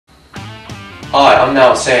Hi, I'm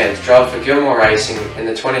Noel Sands, driver for Gilmour Racing in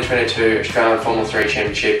the 2022 Australian Formula 3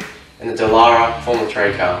 Championship in the Dallara Formula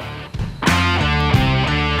 3 car.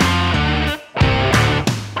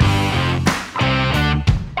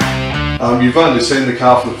 You've only seen the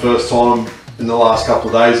car for the first time in the last couple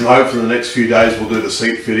of days, and hopefully in the next few days we'll do the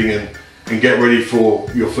seat fitting and get ready for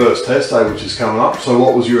your first test day, which is coming up. So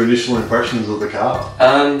what was your initial impressions of the car?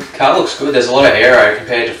 The car looks good. There's a lot of aero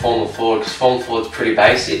compared to Formula Ford, because Formula Ford's pretty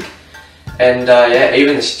basic. And yeah,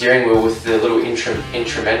 even the steering wheel with the little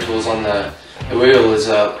instrumentals on the wheel is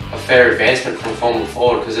a fair advancement from Formula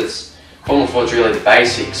Ford, because Formula Ford's really the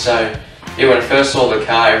basics. So yeah, when I first saw the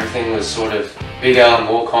car, everything was sort of bigger,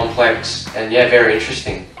 more complex, and yeah, very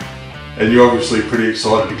interesting. And you're obviously pretty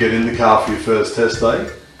excited to get in the car for your first test day?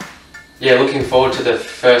 Yeah, looking forward to the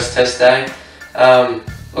first test day.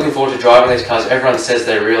 Looking forward to driving these cars. Everyone says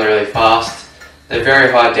they're really, really fast. They're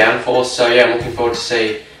very high downforce, so yeah, I'm looking forward to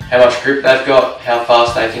see how much grip they've got, how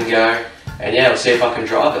fast they can go, and yeah, we'll see if I can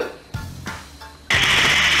drive it.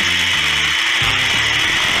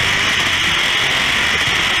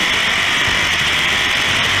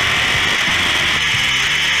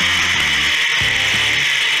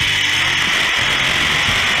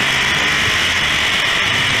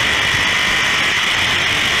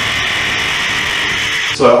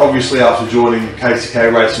 So obviously after joining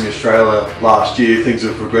KCK Racing Australia last year, things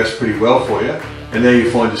have progressed pretty well for you, and now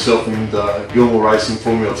you find yourself in the Gilmour Racing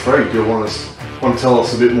Formula 3. Do you want to tell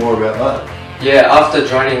us a bit more about that? Yeah, after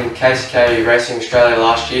joining KCK Racing Australia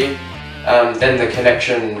last year, then the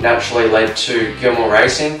connection naturally led to Gilmour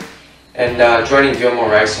Racing, and joining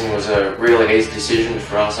Gilmour Racing was a really easy decision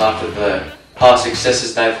for us after the past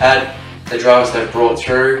successes they've had, the drivers they've brought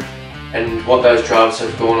through, and what those drivers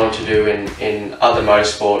have gone on to do in other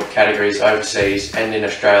motorsport categories overseas and in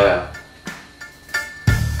Australia.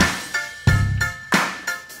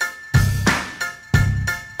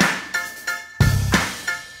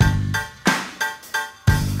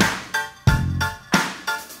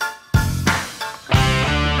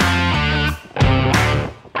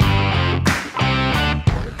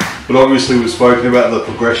 But obviously we've spoken about the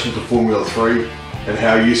progression to Formula 3 and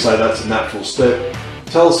how you say that's a natural step.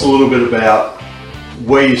 Tell us a little bit about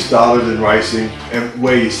where you started in racing and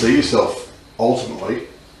where you see yourself ultimately.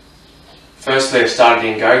 Firstly, I started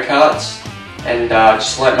in go-karts and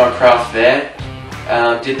just learnt my craft there.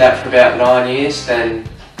 Did that for about 9 years. Then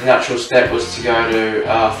the natural step was to go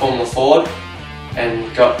to Formula Ford,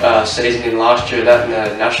 and got a season in last year, that in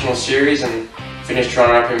the National Series, and finished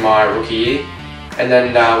runner-up in my rookie year. And then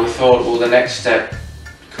we thought, well, the next step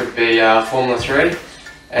could be Formula 3.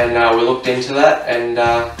 And we looked into that, and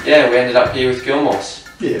yeah, we ended up here with Gilmour's.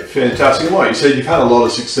 Yeah, fantastic. And like you said, you've had a lot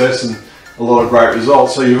of success and a lot of great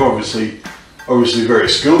results, so you're obviously very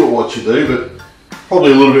skilled at what you do, but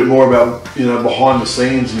probably a little bit more about, you know, behind the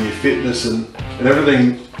scenes and your fitness and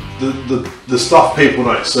everything, the stuff people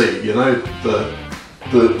don't see, you know, the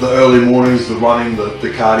early mornings, the running, the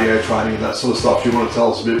cardio training, and that sort of stuff. Do you want to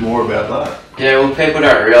tell us a bit more about that? Yeah, well, people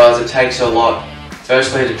don't realise it takes a lot.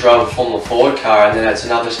 Firstly, to drive a Formula Ford car, and then it's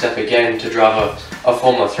another step again to drive a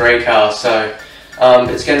Formula 3 car. So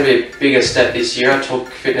it's going to be a bigger step this year. I took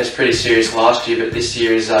fitness pretty serious last year, but this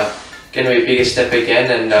year is going to be a bigger step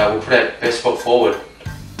again, and we'll put our best foot forward.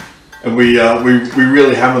 And we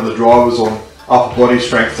really hammer the drivers on upper body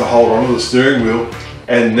strength to hold onto the steering wheel,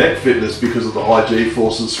 and neck fitness because of the high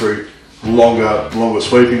G-forces through longer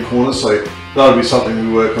sweeping corners. So that'll be something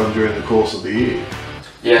we work on during the course of the year.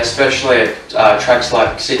 Yeah, especially at tracks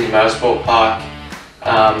like Sydney Motorsport Park,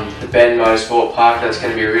 the Bend Motorsport Park. That's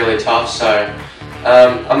going to be really tough, so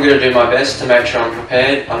I'm going to do my best to make sure I'm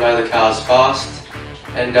prepared. I know the car's fast,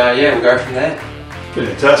 and yeah, we'll go from there.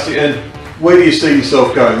 Fantastic. And where do you see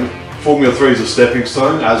yourself going? Formula 3 is a stepping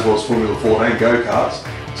stone, as was Formula 4 and go-karts.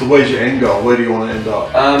 So where's your end goal? Where do you want to end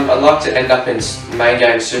up? I'd like to end up in main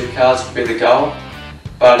game supercars would be the goal.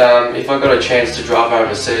 But if I got a chance to drive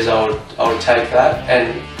overseas, I would take that,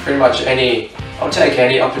 and pretty much I'll take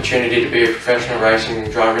any opportunity to be a professional racing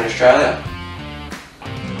driver in Australia.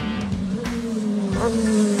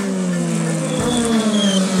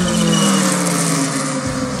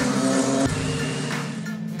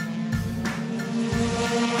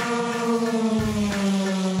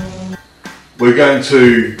 We're going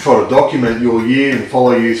to try to document your year and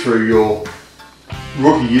follow you through your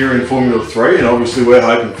rookie year in Formula 3, and obviously we're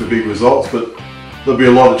hoping for big results, but there'll be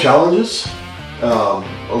a lot of challenges, a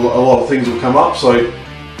lot of things will come up. So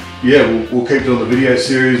yeah, we'll keep doing the video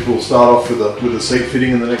series. We'll start off with the seat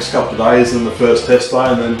fitting in the next couple of days, then the first test day,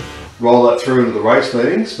 and then roll that through into the race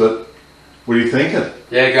meetings. But what are you thinking?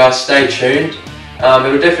 Yeah guys, stay tuned.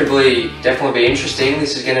 It'll definitely be interesting.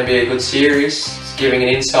 This is going to be a good series. It's giving an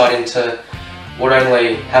insight into what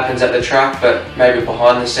only happens at the track, but maybe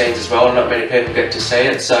behind the scenes as well. Not many people get to see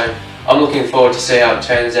it, so I'm looking forward to see how it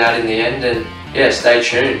turns out in the end, and yeah, stay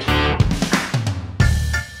tuned.